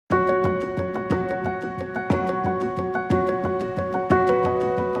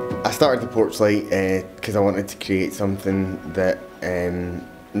I started the Porchlight because I wanted to create something that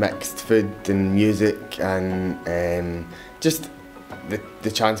mixed food and music and just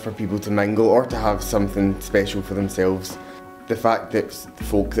the chance for people to mingle or to have something special for themselves. The fact that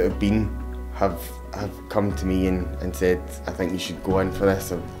folk that have been have come to me and said, I think you should go in for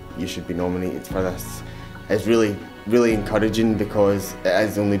this or you should be nominated for this is really encouraging, because it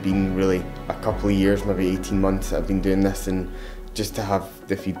has only been really a couple of years, maybe 18 months that I've been doing this, and just to have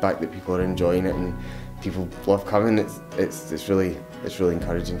the feedback that people are enjoying it and people love coming, it's really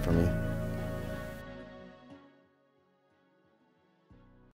encouraging for me.